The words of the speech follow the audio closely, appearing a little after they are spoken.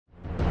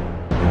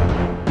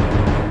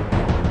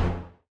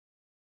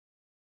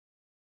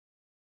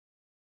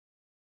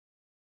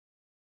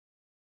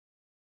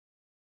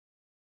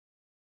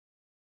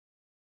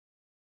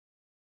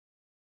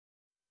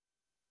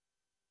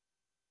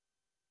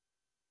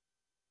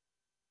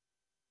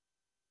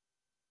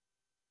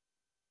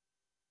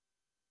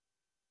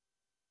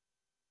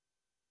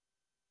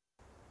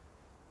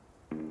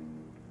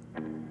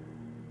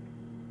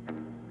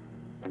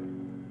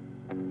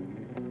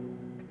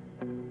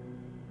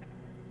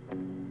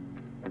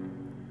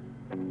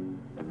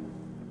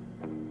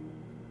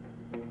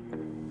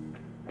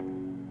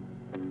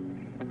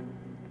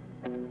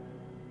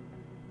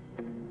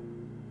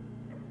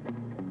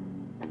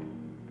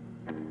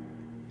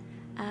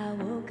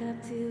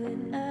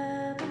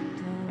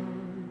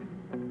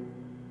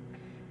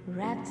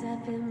Wrapped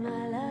up in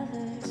my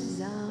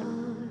lover's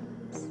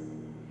arms,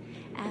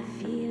 I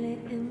feel it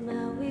in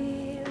my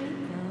weary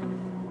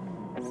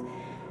bones.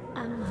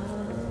 I'm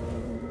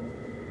home,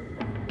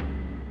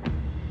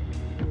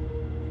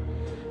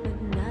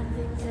 but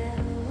nothing's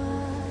ever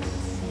what it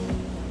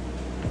seems.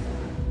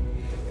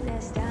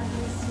 There's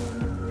darkness in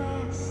the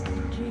best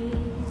of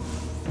dreams.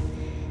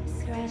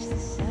 Scratch the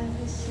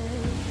surface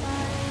and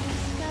find the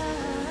sky.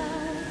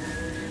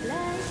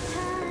 Like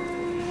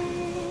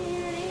tiny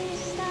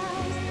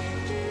stars.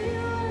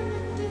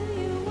 Do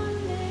you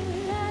wonder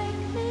like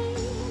me?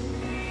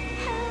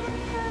 How the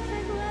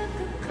perfect love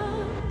could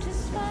come to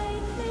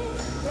spite me?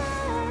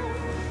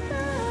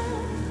 Love,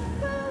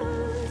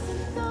 rose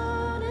and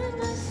thorn in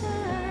my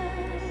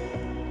side.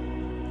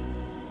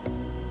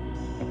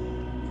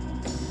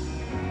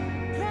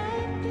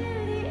 Bright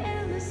beauty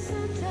and the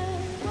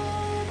sunset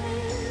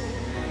morning.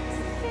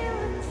 To feel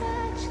a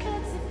touch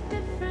cuts a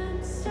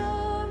different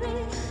story.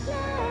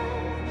 Love,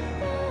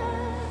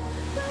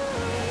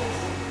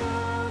 rose and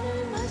thorn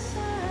in my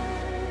side.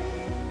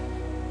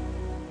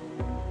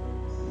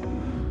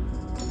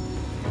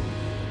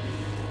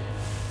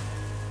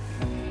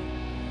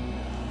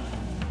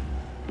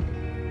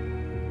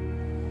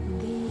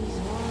 These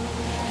warm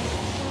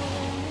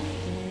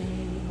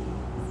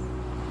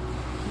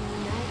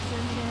nights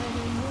under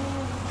the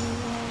Milky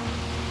Way,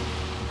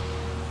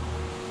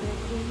 the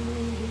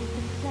dimly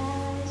the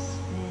flowers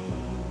fade,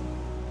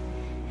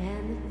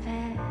 and the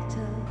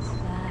petals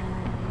fly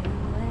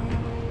away.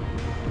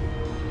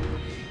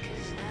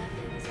 'Cause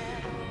nothing's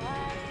ever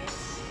what it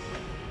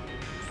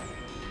seems.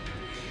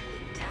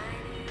 The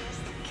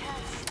tiniest of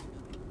cuts.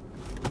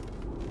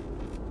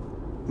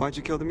 Why'd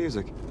you kill the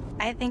music?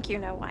 I think you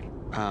know why.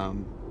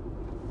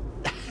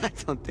 I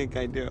don't think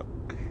I do.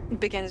 It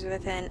begins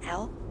with an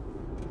L.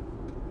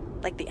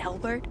 Like the L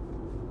word.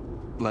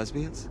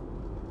 Lesbians?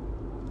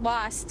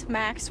 Lost,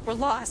 Max. We're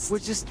lost.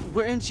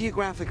 We're in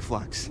geographic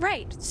flux.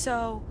 Right,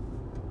 so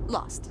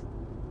lost.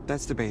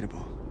 That's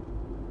debatable.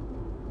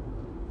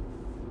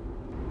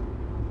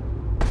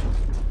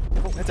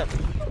 Oh, heads up.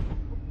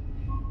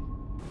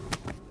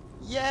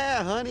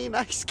 Yeah, honey,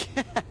 nice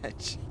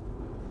catch.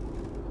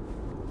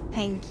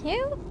 Thank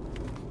you.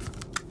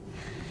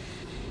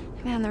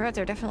 Man, the roads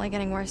are definitely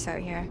getting worse out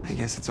here. I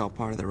guess it's all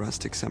part of the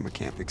rustic summer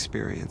camp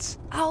experience.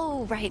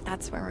 Oh, right,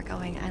 that's where we're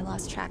going. I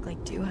lost track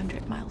like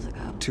 200 miles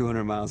ago.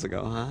 200 miles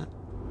ago, huh?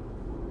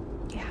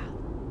 Yeah.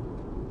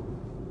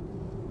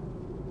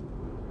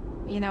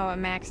 You know what,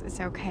 Max? It's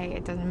okay.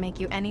 It doesn't make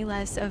you any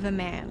less of a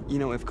man. You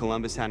know, if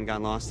Columbus hadn't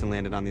got lost and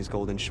landed on these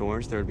golden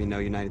shores, there would be no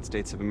United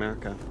States of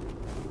America.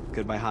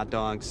 Goodbye hot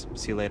dogs,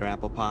 see you later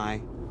apple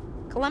pie.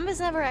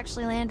 Columbus never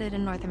actually landed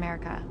in North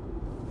America.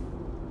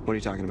 What are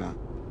you talking about?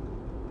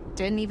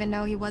 Didn't even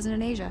know he wasn't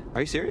in Asia.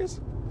 Are you serious?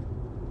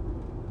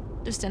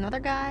 Just another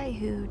guy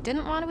who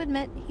didn't want to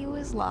admit he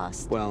was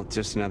lost. Well,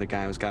 just another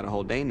guy who's got a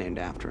whole day named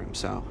after him,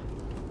 so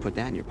put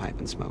that in your pipe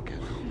and smoke it.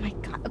 Oh my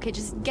god. Okay,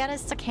 just get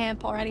us to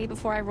camp already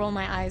before I roll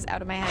my eyes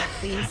out of my head,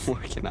 please. I'm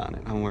working on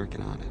it. I'm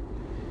working on it.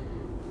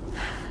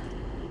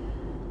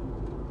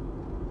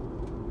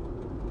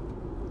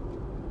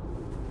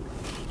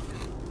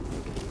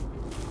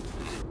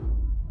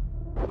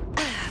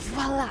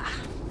 Voila.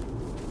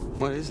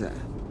 What is that?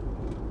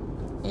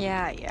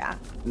 Yeah.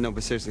 No,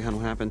 but seriously, hon,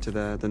 what happened to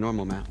the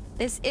normal map?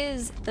 This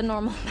is the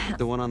normal map.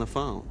 The one on the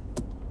phone?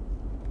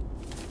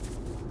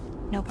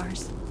 No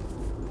bars.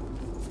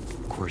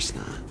 Of course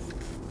not.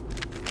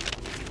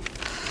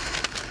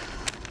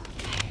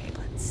 Okay,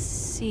 let's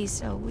see.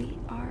 So we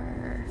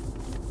are...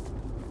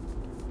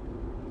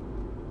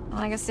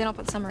 Well, I guess they don't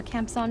put summer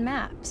camps on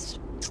maps.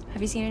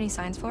 Have you seen any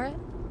signs for it?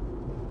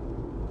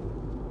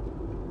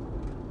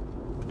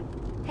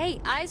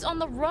 Hey, eyes on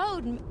the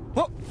road!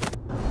 Whoa!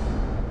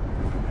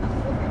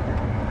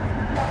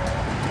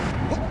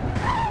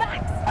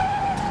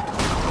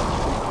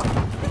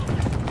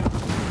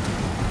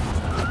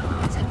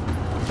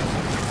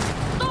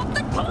 Stop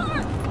the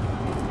car!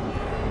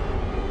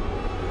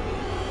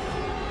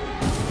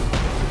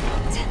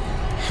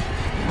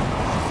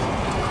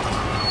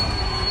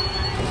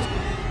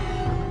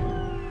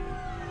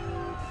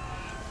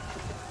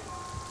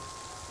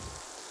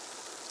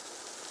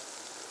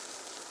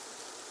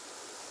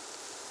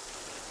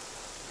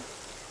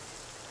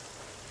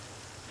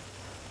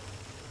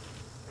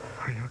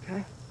 Are you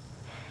okay?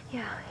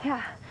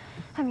 Yeah.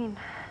 I mean,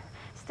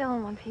 still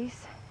in one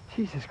piece.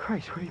 Jesus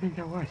Christ, what do you think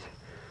that was?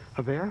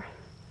 A bear?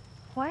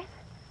 What?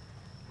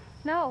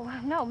 No,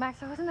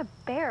 Max, it wasn't a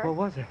bear. What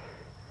was it?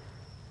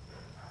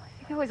 I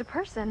think it was a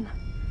person.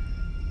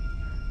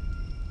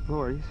 Oh,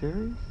 are you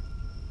serious?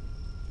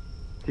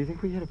 Do you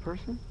think we hit a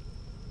person?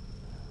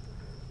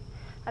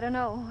 I don't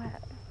know.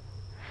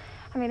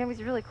 I mean, it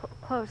was really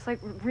close, like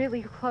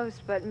really close,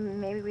 but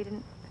maybe we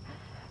didn't.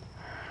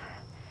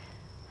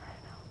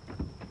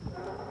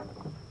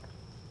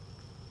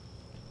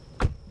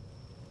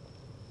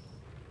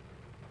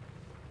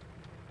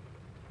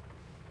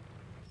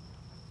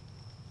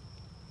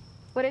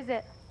 What is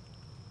it?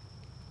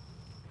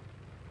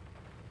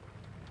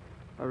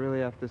 I really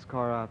effed this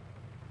car up.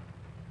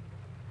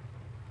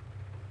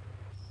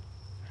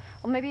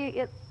 Well, maybe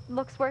it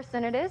looks worse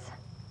than it is.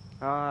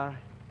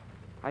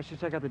 I should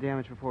check out the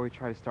damage before we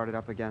try to start it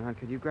up again, huh?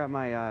 Could you grab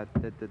my,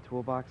 the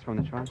toolbox from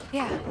the trunk?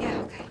 Yeah,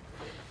 okay.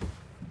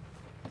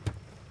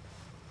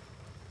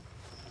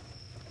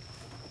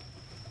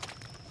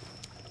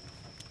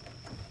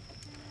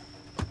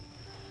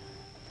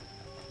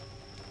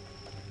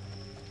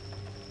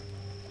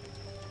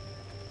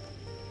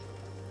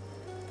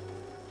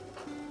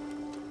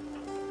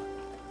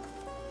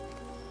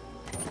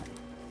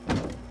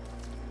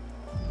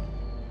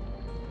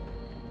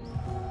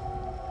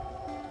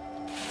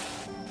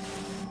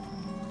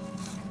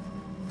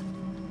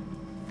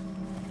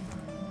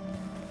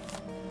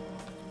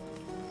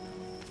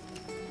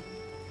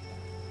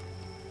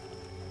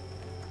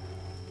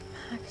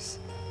 Max,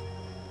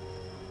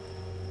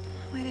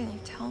 why didn't you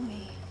tell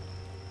me?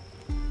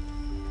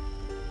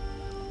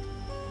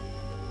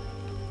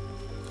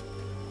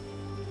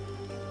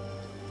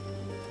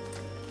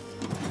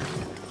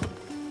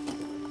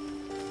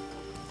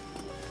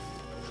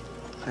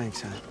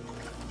 Thanks, hon.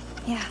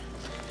 Yeah.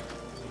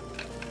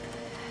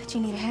 Do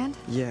you need a hand?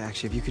 Yeah,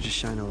 actually, if you could just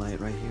shine a light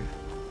right here.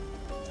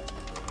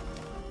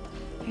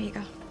 Here you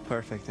go.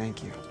 Perfect,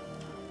 thank you.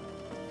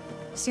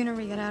 Sooner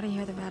we get out of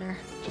here, the better.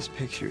 Just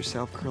picture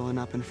yourself curling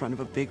up in front of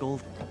a big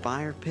old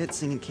fire pit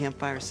singing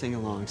campfire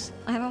sing-alongs.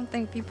 I don't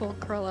think people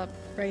curl up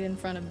right in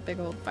front of big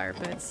old fire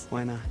pits.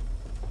 Why not?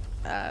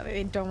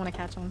 They don't want to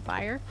catch on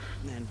fire.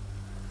 And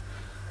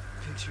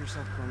picture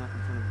yourself curling up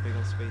in front of a big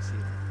old space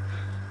heater.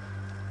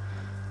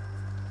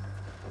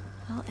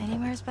 Well,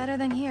 anywhere's better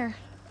than here.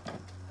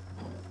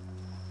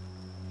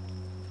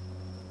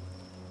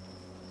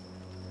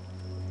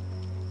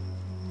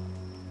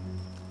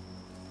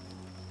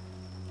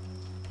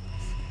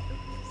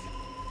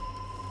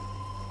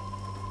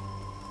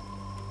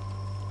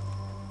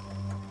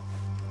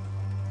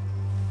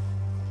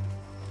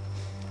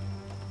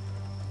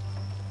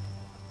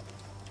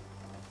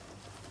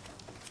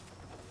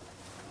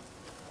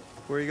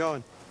 Where are you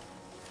going?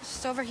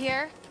 Just over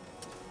here.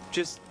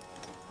 Just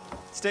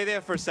stay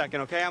there for a second,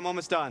 okay? I'm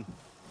almost done.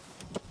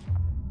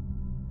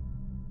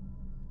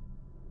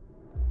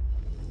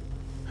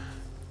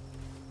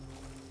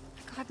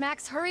 God,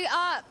 Max, hurry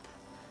up!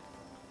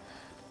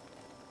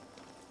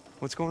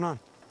 What's going on?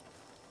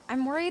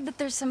 I'm worried that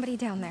there's somebody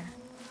down there.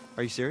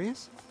 Are you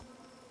serious?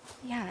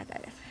 Yeah,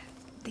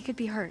 they could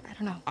be hurt. I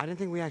don't know. I didn't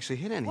think we actually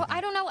hit anything. Well, I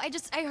don't know.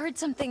 I heard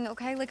something,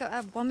 okay? Like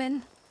a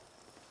woman.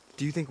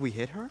 Do you think we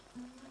hit her?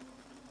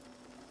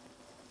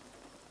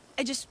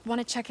 I just want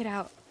to check it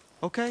out.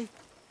 Okay.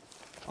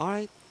 All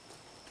right.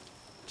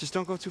 Just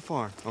don't go too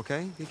far,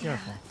 okay? Be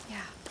careful. Yeah.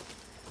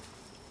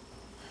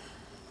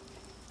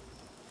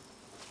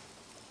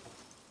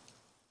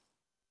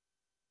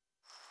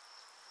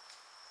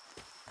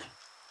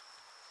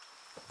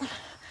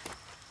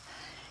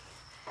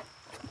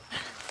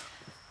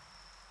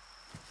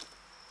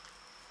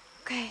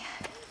 Okay.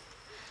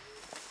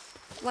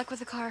 Luck with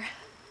the car.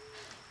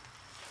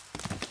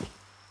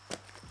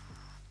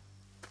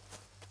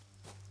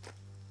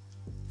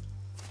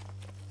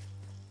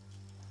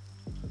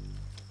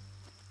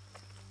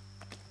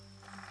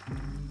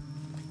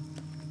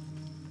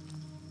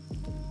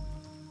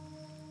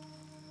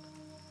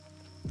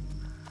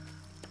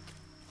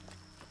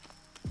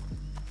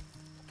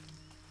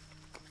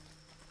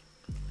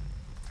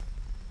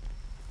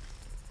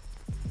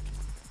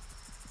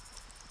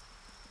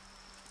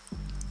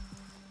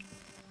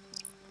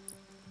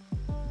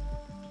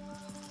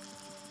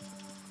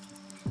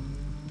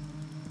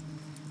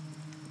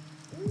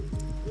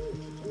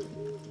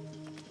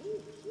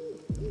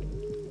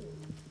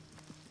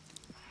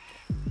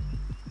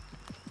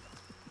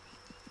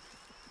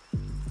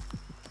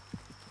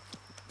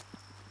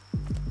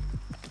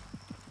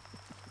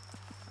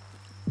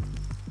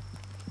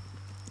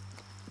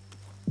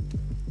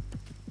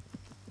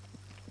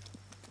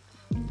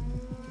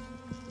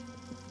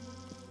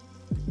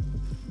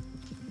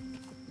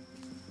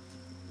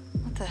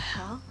 What the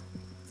hell?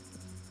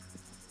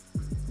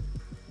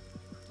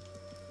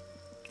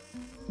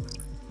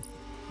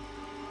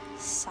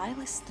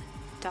 Silas the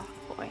dog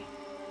boy.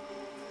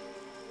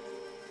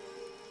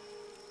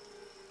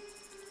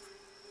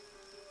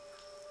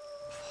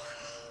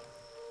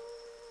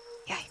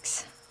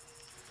 Yikes.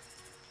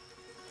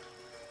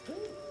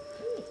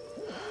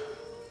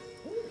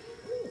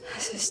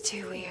 This is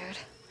too weird.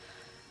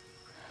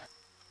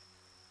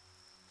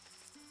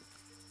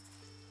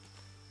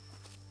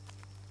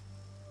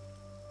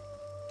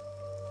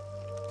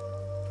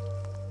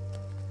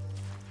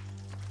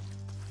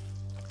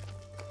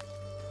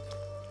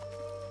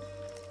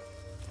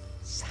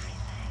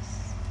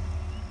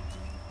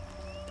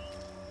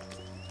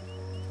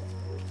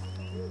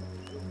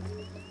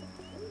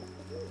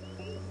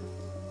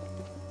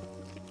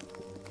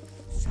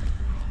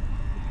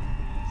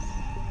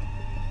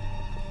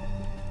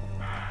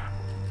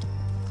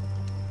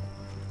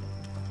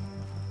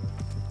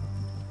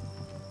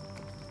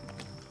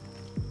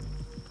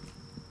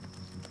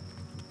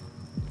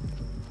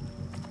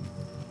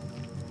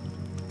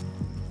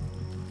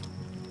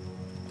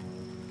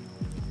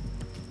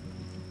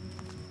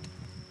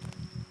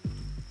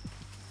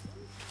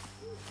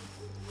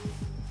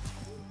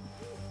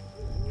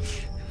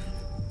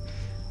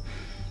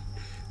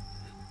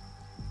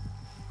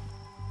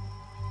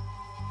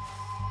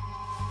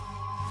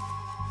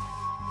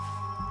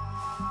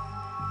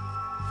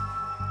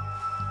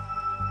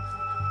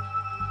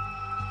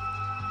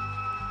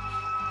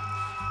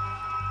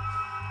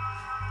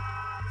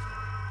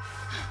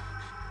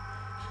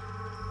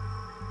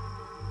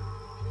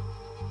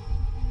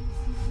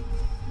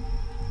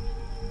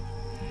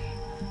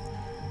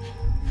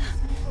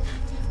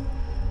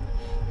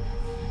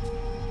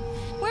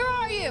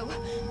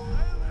 you!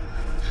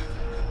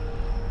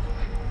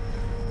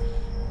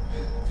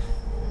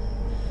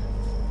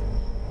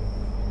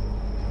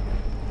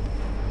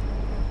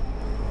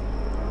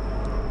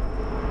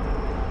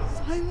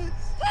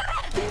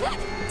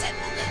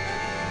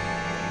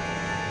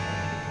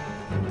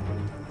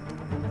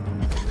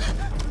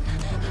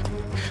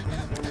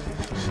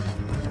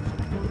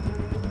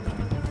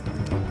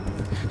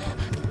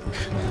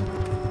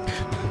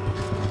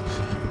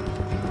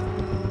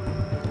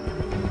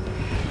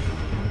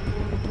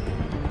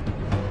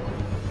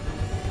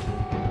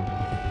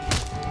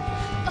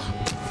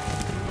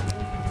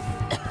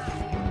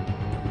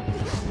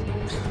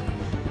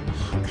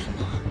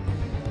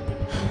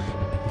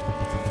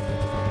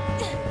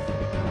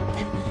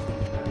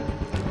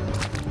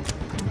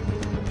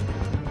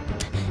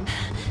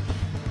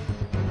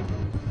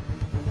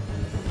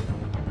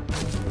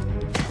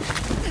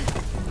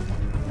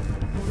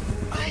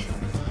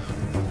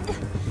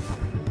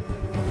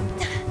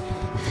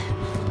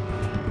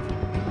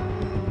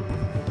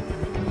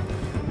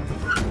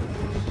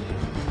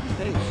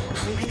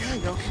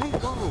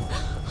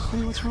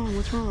 Honey, what's wrong?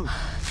 What's wrong?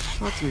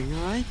 Talk to me, you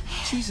all right?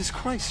 Jesus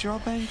Christ, you're all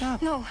banged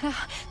up. No,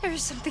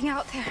 there's something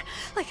out there.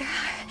 Like,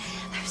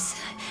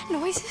 there's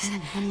noises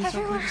Honey, it's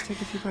everywhere. okay. Just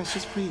take a few breaths.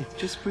 Just breathe.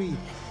 Just breathe.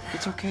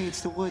 It's okay. It's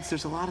the woods.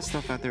 There's a lot of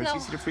stuff out there. No.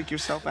 It's easy to freak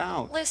yourself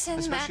out. Listen,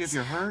 especially Max. if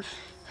you're hurt.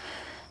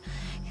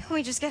 Can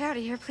we just get out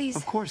of here, please?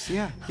 Of course,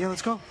 yeah. Yeah,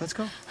 let's go. Let's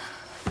go.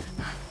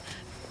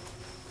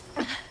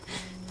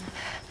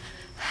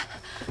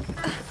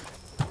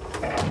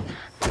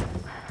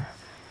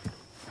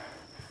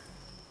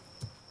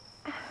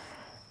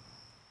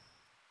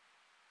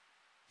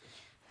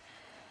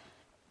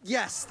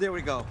 Yes, there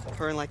we go.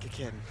 Purring like a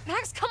kid.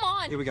 Max, come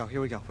on! Here we go.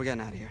 Here we go. We're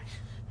getting out of here.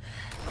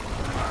 You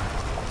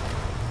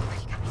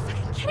gotta be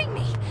fucking kidding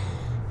me!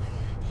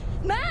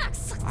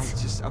 Max!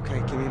 Okay,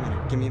 give me a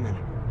minute. Give me a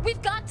minute.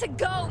 We've got to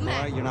go, All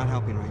Max! right, you're not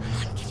helping right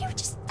now. Can you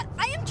just...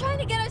 I am trying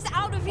to get us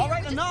out of here. All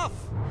right, enough!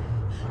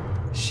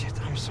 Shit,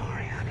 I'm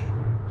sorry, honey.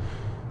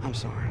 I'm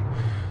sorry.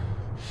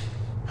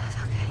 It's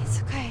okay,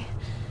 it's okay.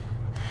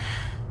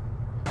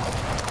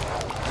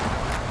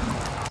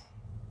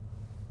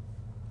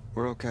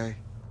 We're okay.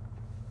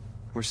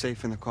 We're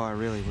safe in the car,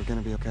 really. We're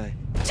gonna be okay.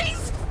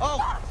 Jeez! Oh,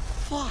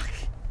 fuck!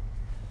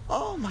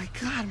 Oh my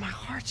God, my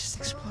heart just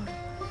exploded.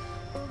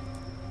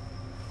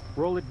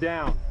 Roll it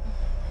down.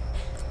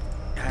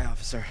 Hi,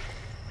 officer.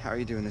 How are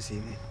you doing this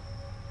evening?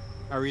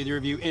 Are either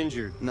of you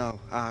injured? No,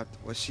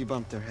 well, she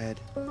bumped her head.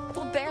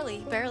 Well,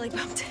 barely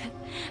bumped it.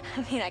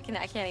 I mean, I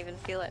can't even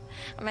feel it.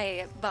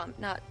 My bump,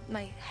 not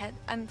my head.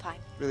 I'm fine.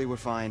 Really, we're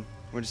fine.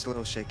 We're just a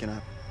little shaken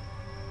up.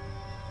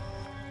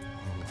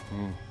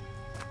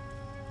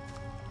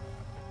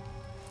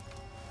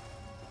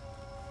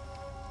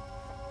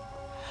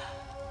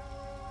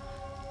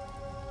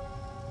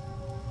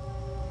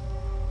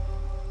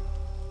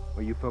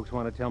 Well, you folks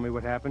want to tell me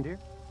what happened here?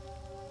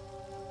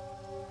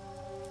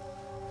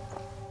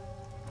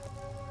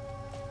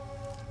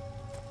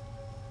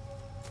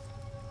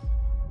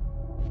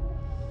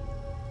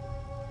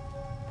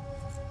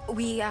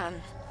 We,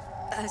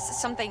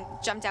 something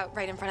jumped out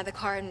right in front of the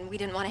car and we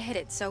didn't want to hit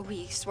it, so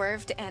we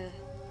swerved and...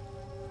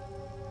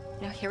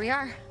 You know, here we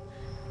are.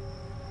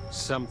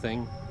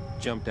 Something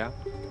jumped out?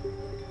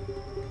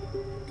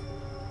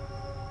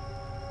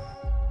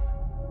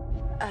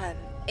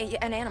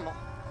 An animal.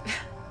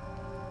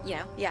 You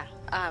know, yeah.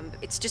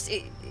 It's just,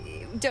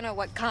 don't know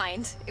what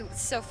kind. It was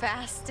so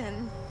fast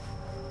and...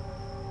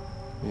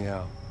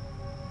 Yeah.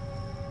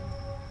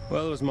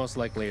 Well, it was most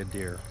likely a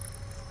deer.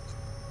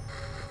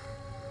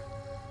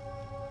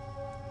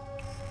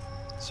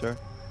 Sir?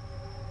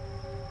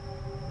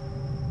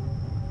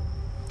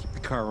 Keep the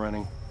car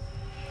running.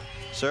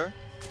 Sir?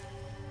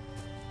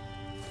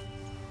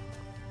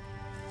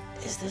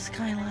 Is this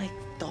guy like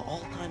the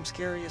all-time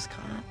scariest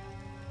cop?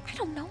 I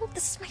don't know.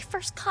 This is my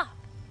first cop.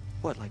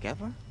 What, like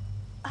ever?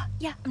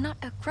 Yeah, I'm not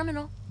a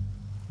criminal.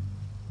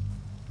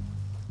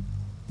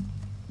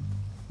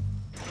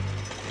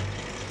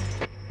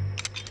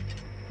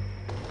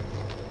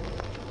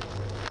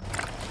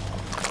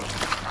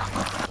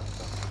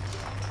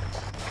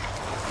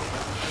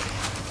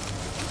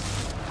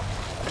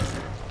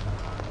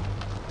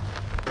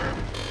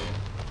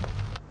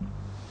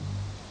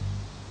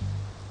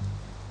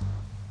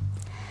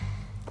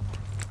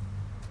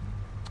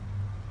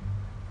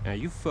 Now,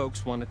 you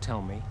folks want to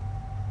tell me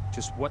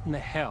just what in the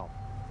hell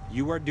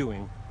you are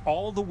doing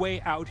all the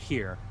way out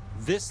here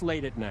this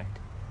late at night?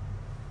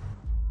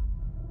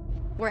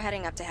 We're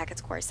heading up to Hackett's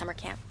Quarry summer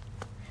camp.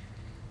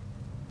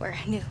 We're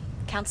new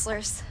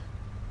counselors.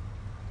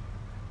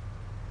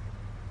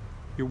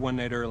 You're one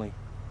night early.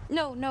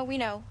 No, we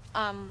know.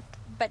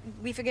 But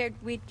we figured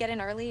we'd get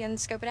in early and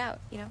scope it out,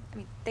 you know? I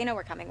mean, they know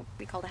we're coming.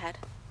 We called ahead.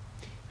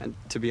 And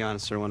to be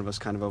honest, sir, one of us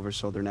kind of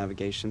oversold their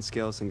navigation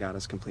skills and got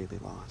us completely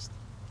lost.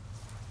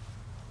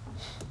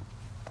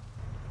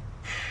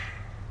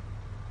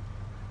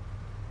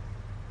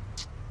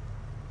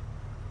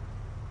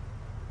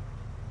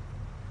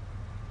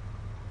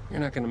 You're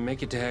not gonna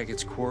make it to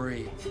Hackett's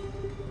Quarry.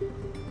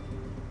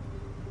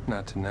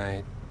 Not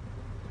tonight.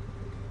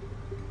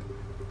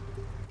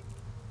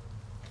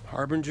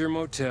 Harbinger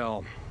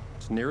Motel.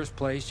 It's the nearest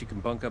place. You can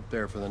bunk up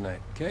there for the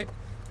night, okay?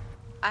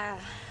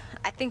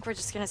 I think we're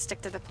just gonna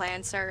stick to the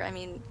plan, sir. I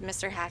mean,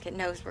 Mr. Hackett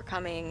knows we're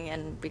coming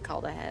and we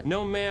called ahead.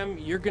 No, ma'am.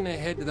 You're gonna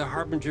head to the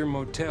Harbinger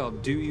Motel.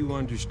 Do you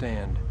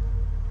understand?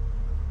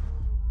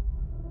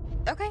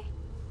 Okay,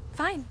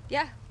 fine.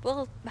 Yeah,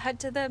 we'll head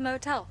to the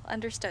motel.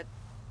 Understood.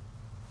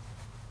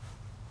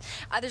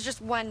 There's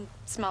just one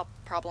small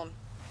problem.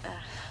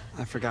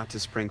 I forgot to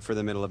spring for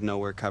the middle of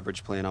nowhere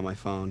coverage plan on my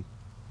phone.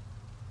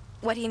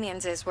 What he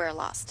means is we're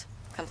lost.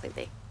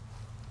 Completely.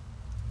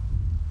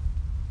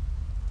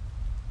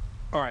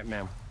 All right,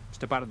 ma'am.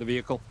 Step out of the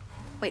vehicle.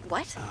 Wait,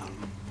 what?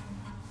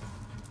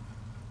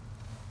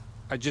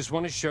 I just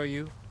want to show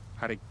you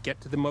how to get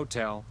to the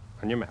motel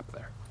on your map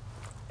there.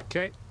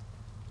 Okay?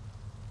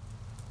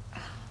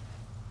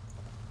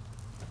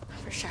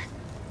 For sure.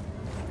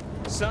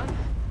 Son,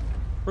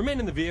 remain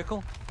in the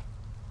vehicle.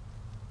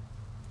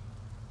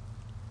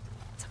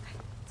 It's okay.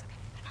 It's okay.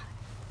 I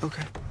got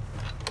it. Okay.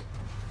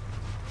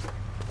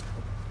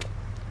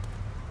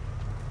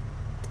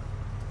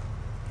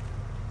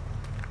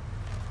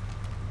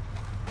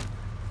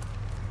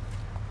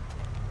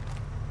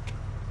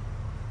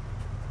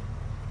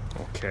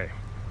 Okay.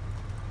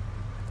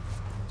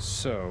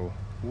 So,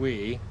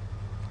 we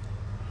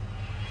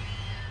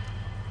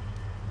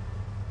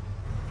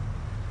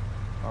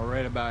are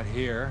right about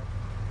here.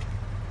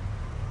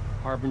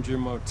 Harbinger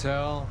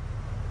Motel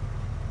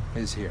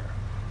is here.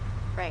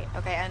 Right,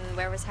 okay, and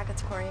where was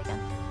Hackett's Quarry again?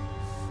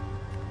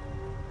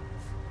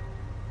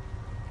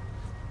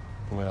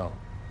 Well,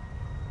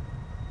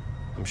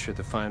 I'm sure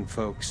the fine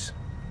folks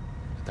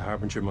at the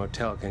Harbinger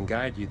Motel can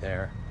guide you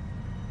there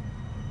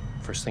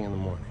first thing in the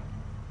morning.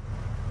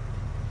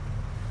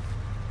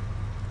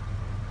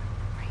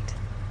 Right.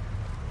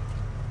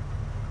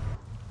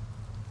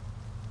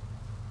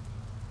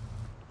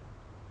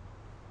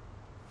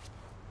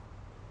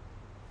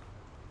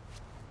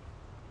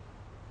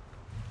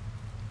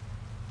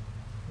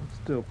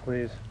 Still,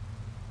 please.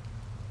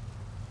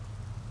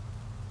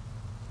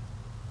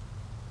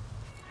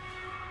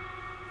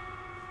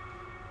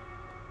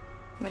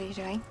 What are you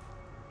doing?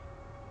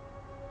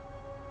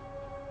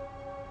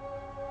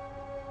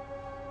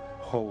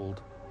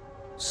 Hold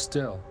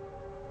still.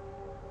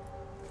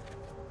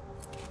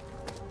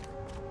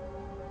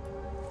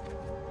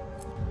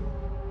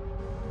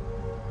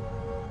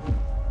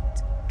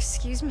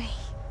 Excuse me.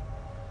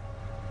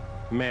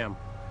 Ma'am,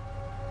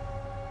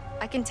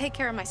 I can take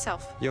care of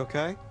myself. You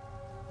okay?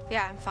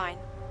 Yeah, I'm fine.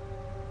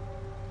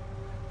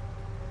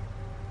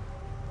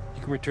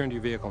 you can return to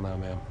your vehicle now,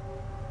 ma'am.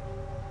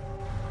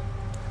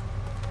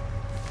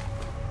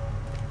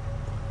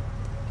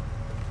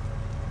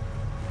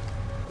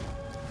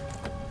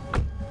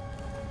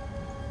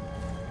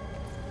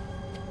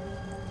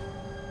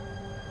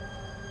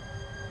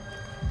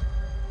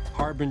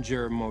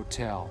 Harbinger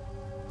Motel.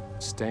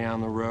 Stay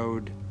on the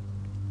road.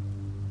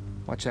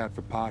 Watch out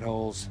for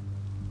potholes.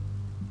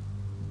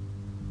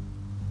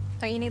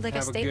 Oh, you need like a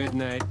Have a statement? good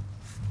night.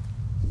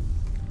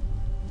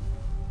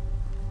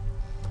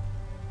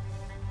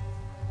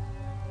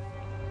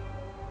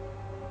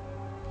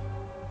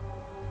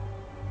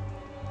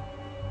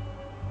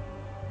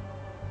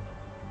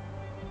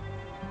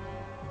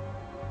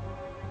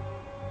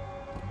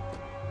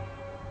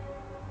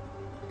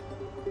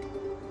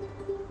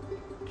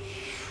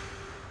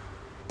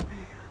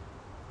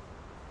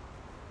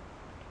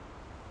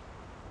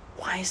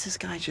 Why is this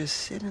guy just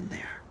sitting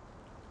there?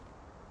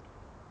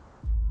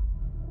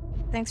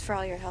 Thanks for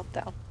all your help,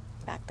 though,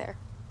 back there.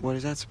 What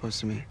is that supposed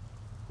to mean?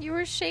 You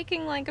were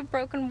shaking like a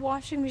broken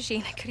washing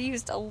machine. I could have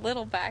used a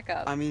little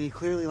backup. I mean, he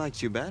clearly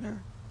likes you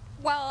better.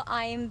 Well,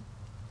 I'm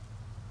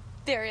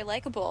very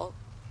likable.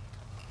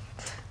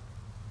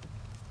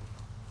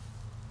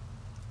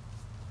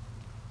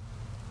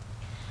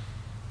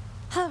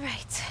 All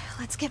right,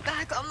 let's get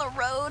back on the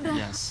road.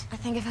 Yes. I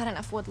think I've had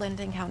enough woodland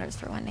encounters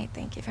for one night.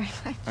 Thank you very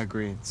much.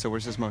 Agreed. So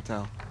where's this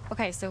motel?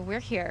 Okay, so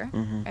we're here,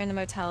 and the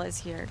motel is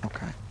here,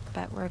 Okay.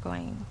 but we're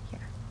going here.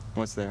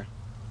 What's there?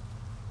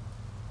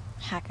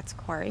 Hackett's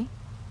Quarry.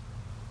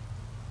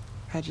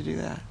 How'd you do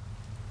that?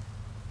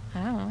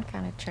 I don't know, I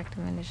kind of tricked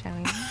him into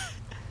showing me.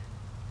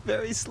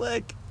 Very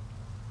slick.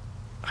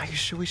 Are you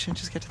sure we shouldn't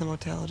just get to the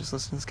motel and just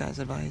listen to this guy's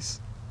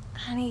advice?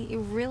 Honey, you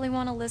really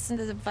want to listen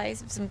to the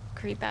advice of some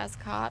creep-ass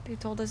cop who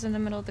told us in the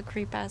middle of the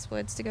creep-ass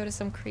woods to go to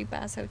some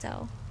creep-ass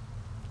hotel?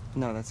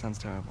 No, that sounds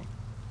terrible.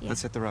 Yeah.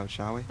 Let's hit the road,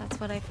 shall we? That's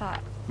what I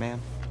thought.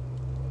 Ma'am?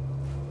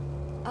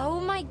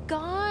 Oh my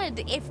god!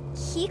 If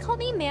he called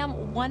me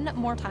ma'am one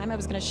more time, I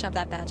was gonna shove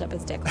that badge up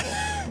his dick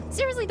hole.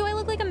 Seriously, do I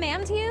look like a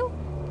ma'am to you?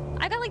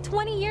 I got like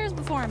 20 years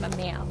before I'm a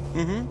ma'am.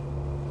 Mm-hmm.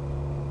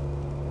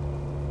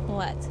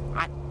 What?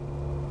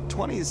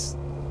 20's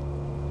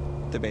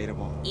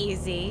debatable.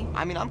 Easy.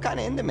 I mean, I'm kind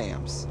of into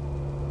ma'ams.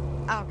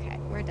 Okay,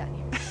 we're done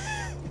here.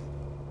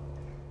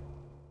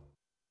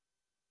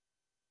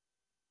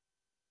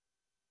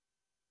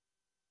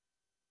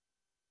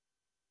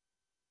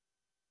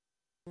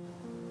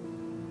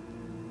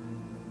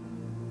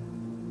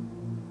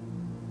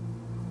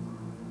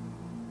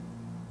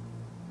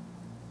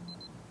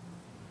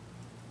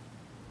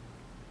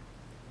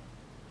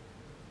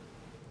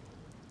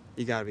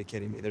 You gotta be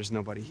kidding me. There's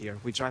nobody here.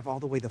 We drive all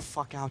the way the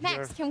fuck out here.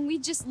 Max, can we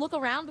just look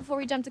around before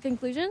we jump to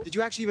conclusions? Did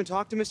you actually even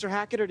talk to Mr.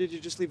 Hackett, or did you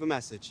just leave a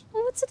message?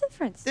 Well, what's the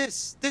difference?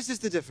 This is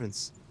the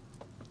difference.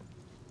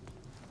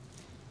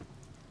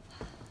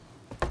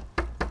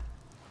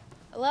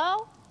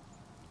 Hello?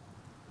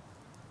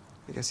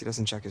 I guess he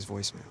doesn't check his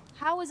voicemail.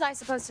 How was I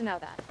supposed to know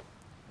that?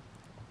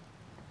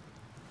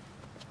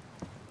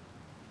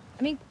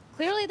 I mean,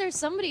 clearly there's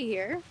somebody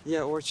here.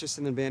 Yeah, or it's just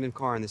an abandoned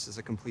car, and this is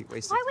a complete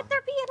waste of Why time. would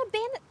there be an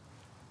abandoned...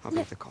 I'll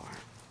get the car.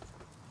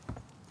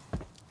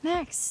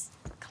 Max,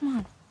 come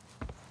on.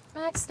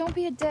 Max, don't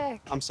be a dick.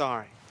 I'm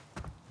sorry.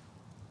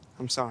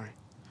 I'm sorry.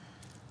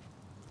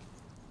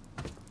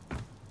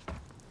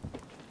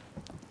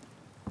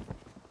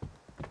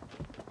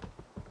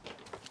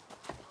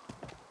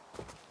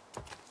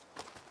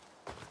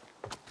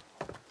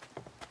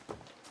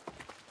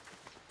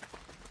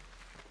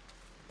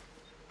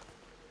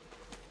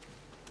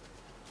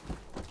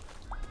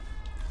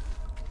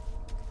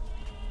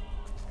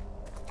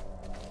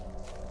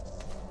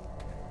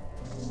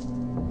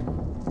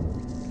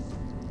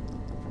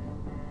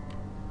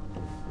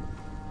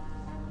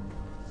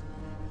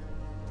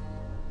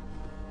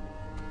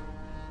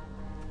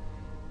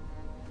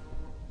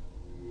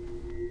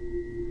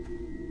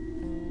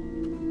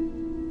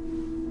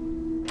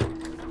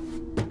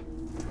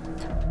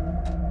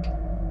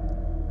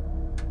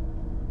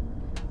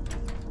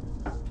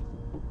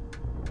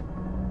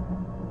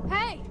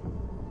 Hey!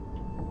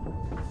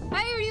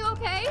 Hey, are you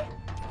okay?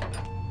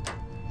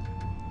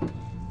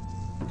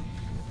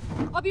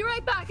 I'll be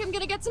right back. I'm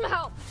gonna get some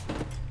help.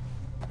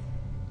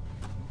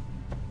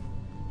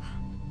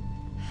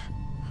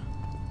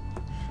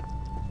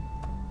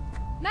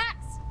 Max!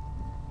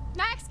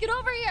 Max, get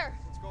over here!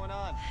 What's going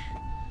on?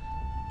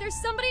 There's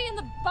somebody in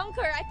the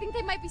bunker. I think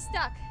they might be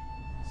stuck.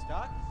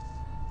 Stuck?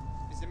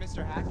 Is it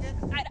Mr. Hackett?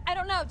 I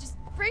don't know. Just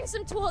bring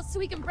some tools so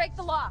we can break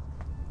the lock.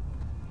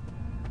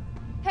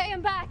 Hey,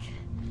 I'm back.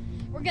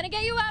 We're gonna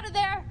get you out of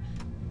there.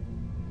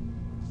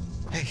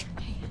 Hey,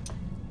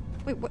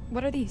 Wait,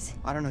 what are these?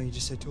 I don't know. You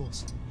just said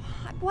tools.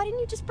 Why didn't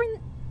you just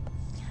bring...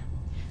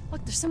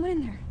 Look, there's someone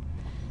in there.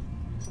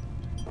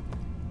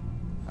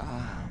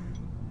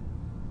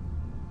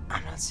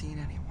 I'm not seeing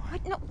anyone.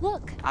 What? No,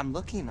 look. I'm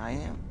looking, I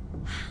am.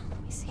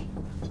 Let me see.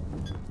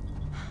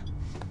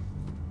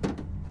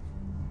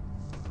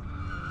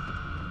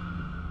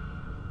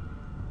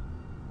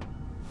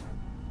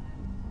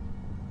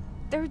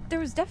 There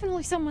was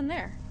definitely someone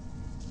there.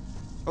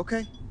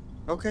 Okay.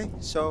 Okay,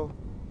 so...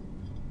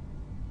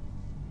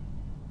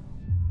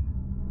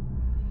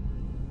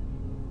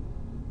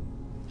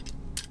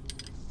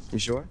 You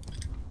sure?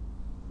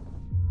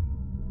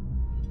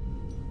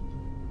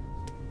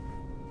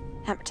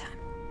 Hammer time.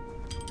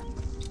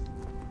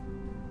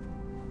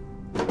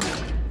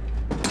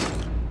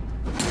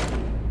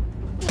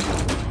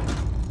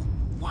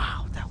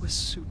 Wow, that was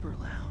super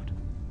loud.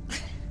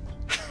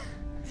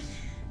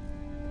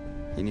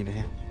 You need a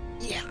hand?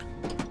 Yeah.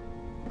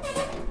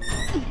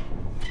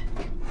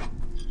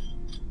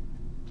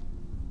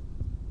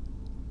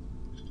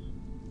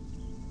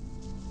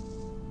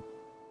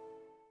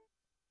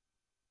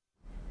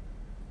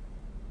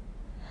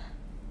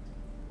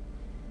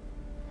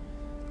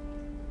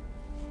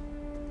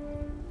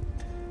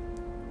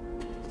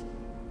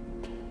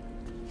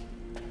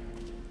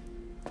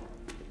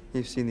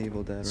 You've seen The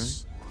Evil Dead,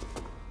 right?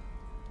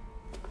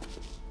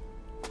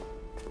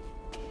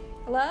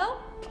 Hello?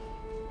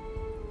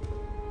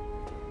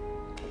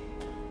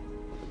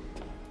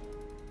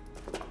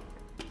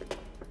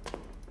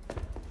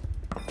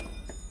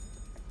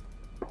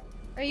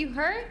 Are you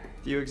hurt?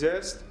 Do you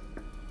exist?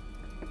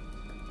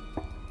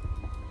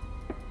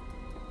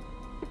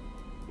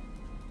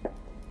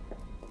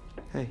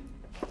 Hey,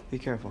 be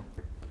careful.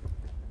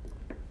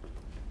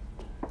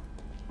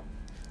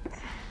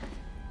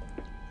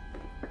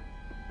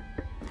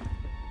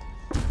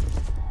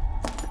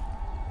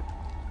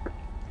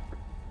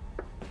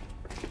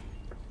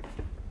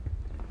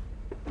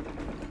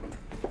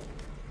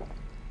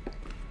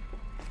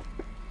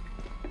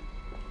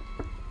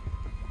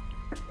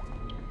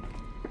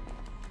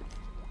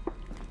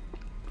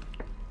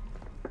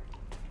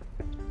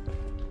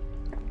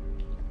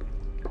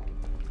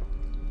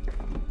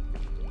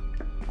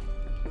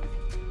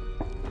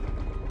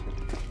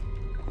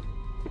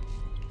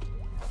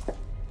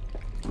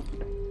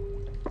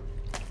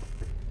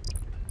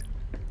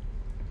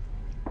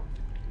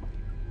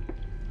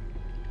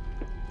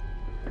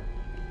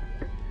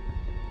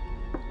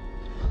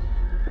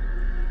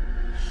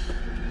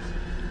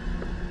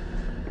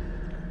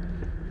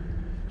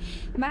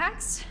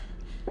 Max?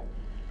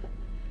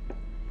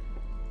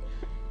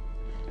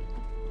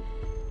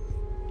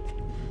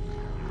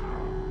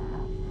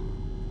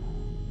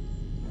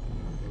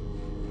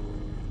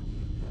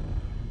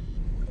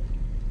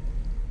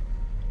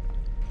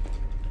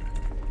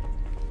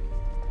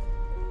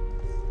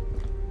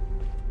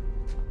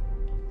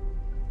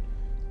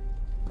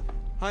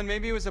 Hun,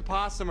 maybe it was a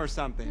possum or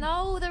something.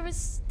 No, there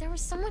was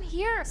someone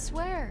here, I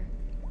swear.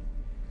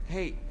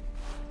 Hey,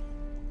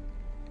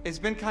 it's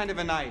been kind of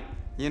a night,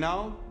 You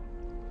know?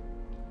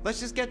 Let's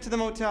just get to the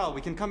motel.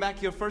 We can come back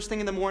here first thing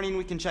in the morning.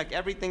 We can check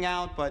everything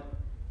out, but...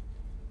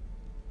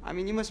 I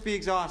mean, you must be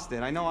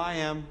exhausted. I know I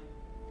am.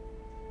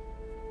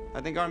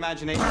 I think our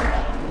imagination...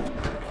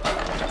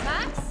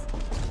 Max?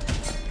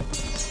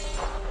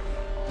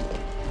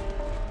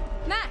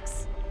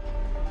 Max!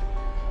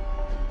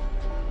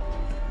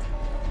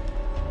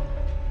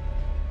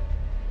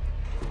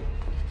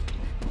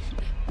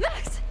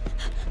 Max!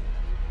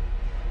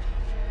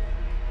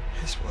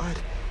 His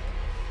what?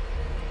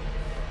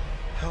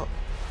 Help.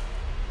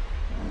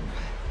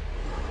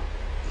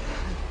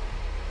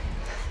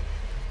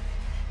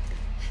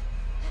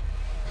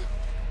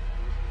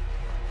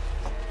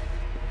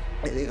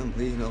 I think I'm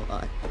bleeding a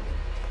lot.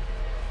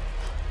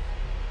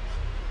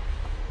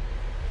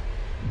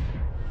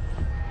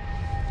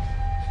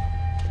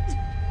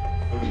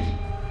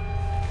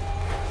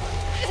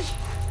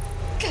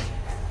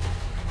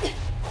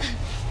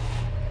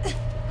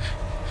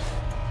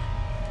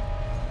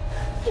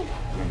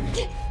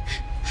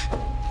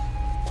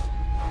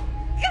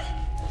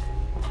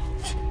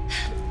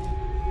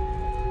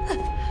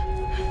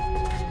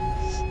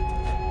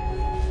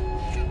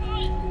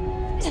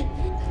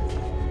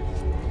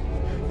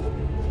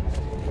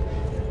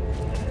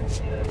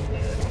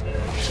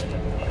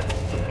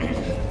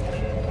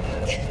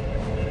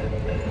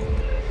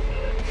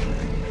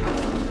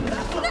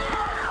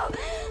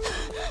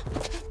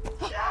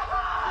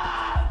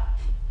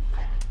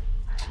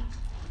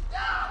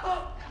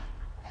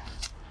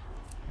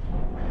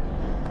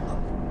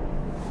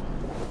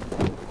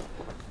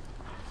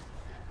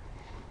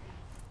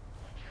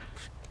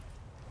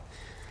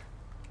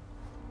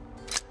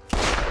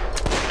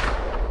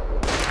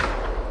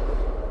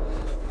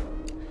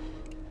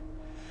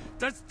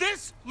 Does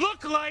this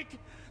look like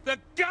the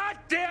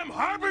goddamn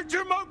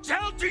Harbinger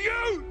Motel to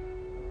you?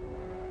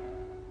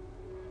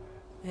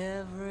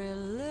 Every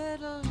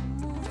little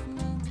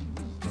movement,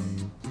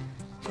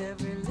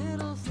 every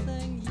little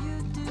thing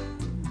you do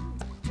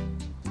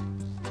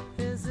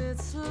is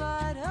its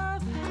sleight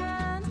of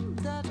hand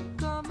that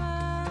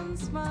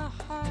commands my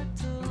heart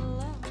to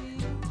love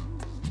you.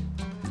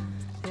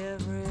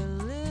 Every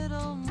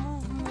little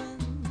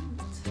movement,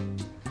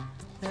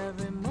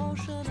 every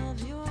motion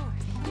of your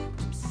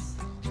hips,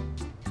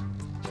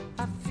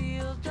 I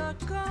feel the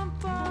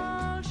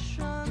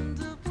compulsion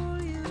to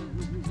pull you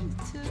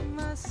to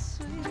my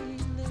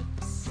sweet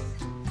lips.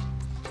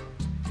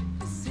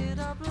 Sit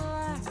up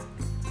like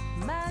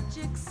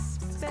magic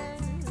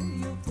spell,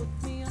 you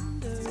put me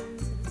under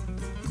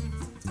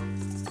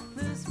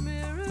this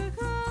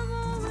miracle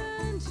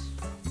moment.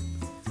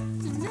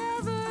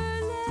 Never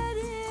let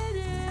it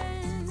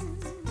end.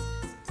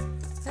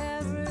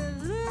 Every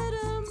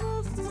little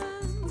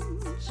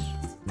movement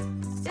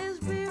is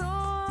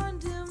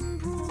beyond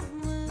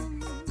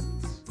improvement.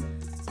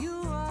 You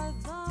are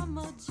the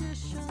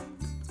magician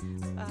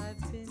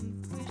I've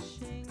been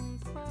wishing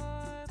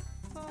for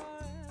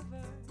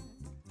forever.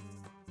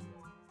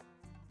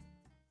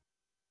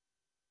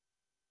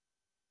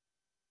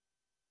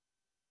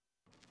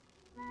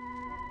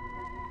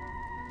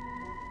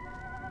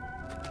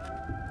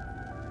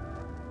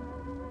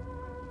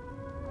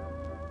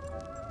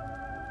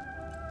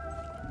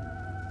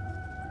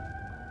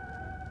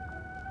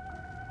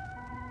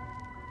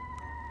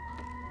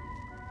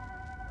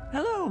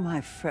 Hello, my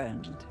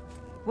friend.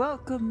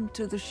 Welcome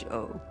to the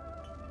show.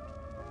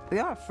 We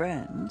are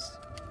friends,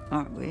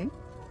 aren't we?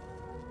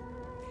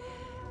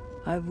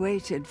 I've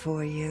waited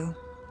for you.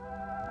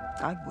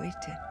 I've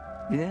waited,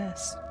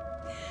 yes.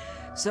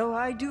 So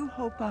I do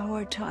hope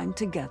our time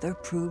together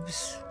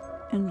proves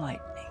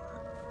enlightening.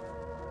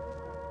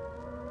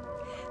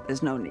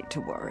 There's no need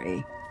to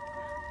worry.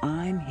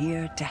 I'm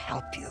here to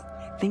help you.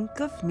 Think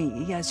of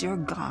me as your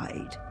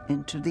guide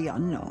into the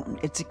unknown.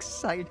 It's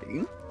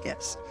exciting,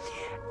 yes,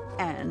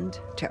 and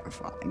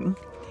terrifying.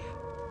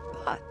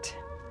 But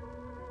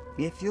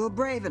if you're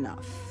brave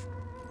enough,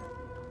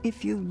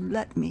 if you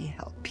let me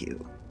help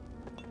you,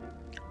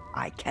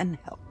 I can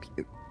help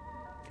you.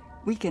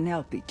 We can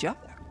help each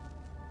other.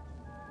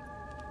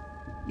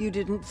 You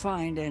didn't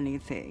find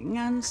anything,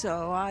 and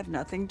so I've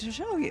nothing to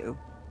show you.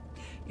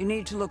 You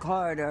need to look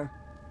harder.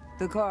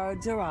 The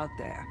cards are out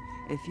there.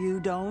 If you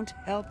don't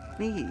help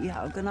me,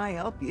 how can I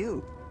help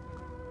you?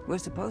 We're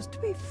supposed to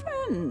be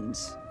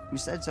friends. You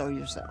said so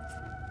yourself.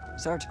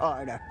 Search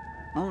harder.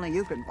 Only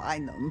you can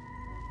find them.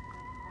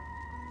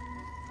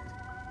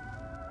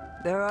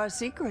 There are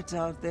secrets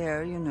out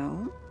there, you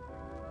know.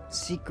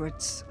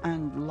 Secrets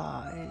and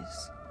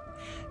lies.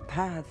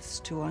 Paths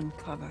to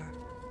uncover,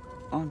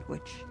 on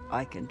which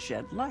I can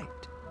shed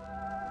light,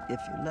 if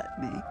you let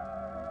me.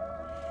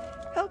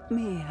 Help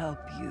me help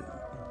you.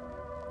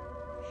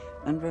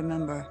 And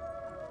remember,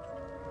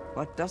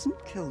 what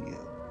doesn't kill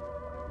you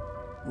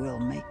will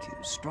make you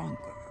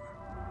stronger.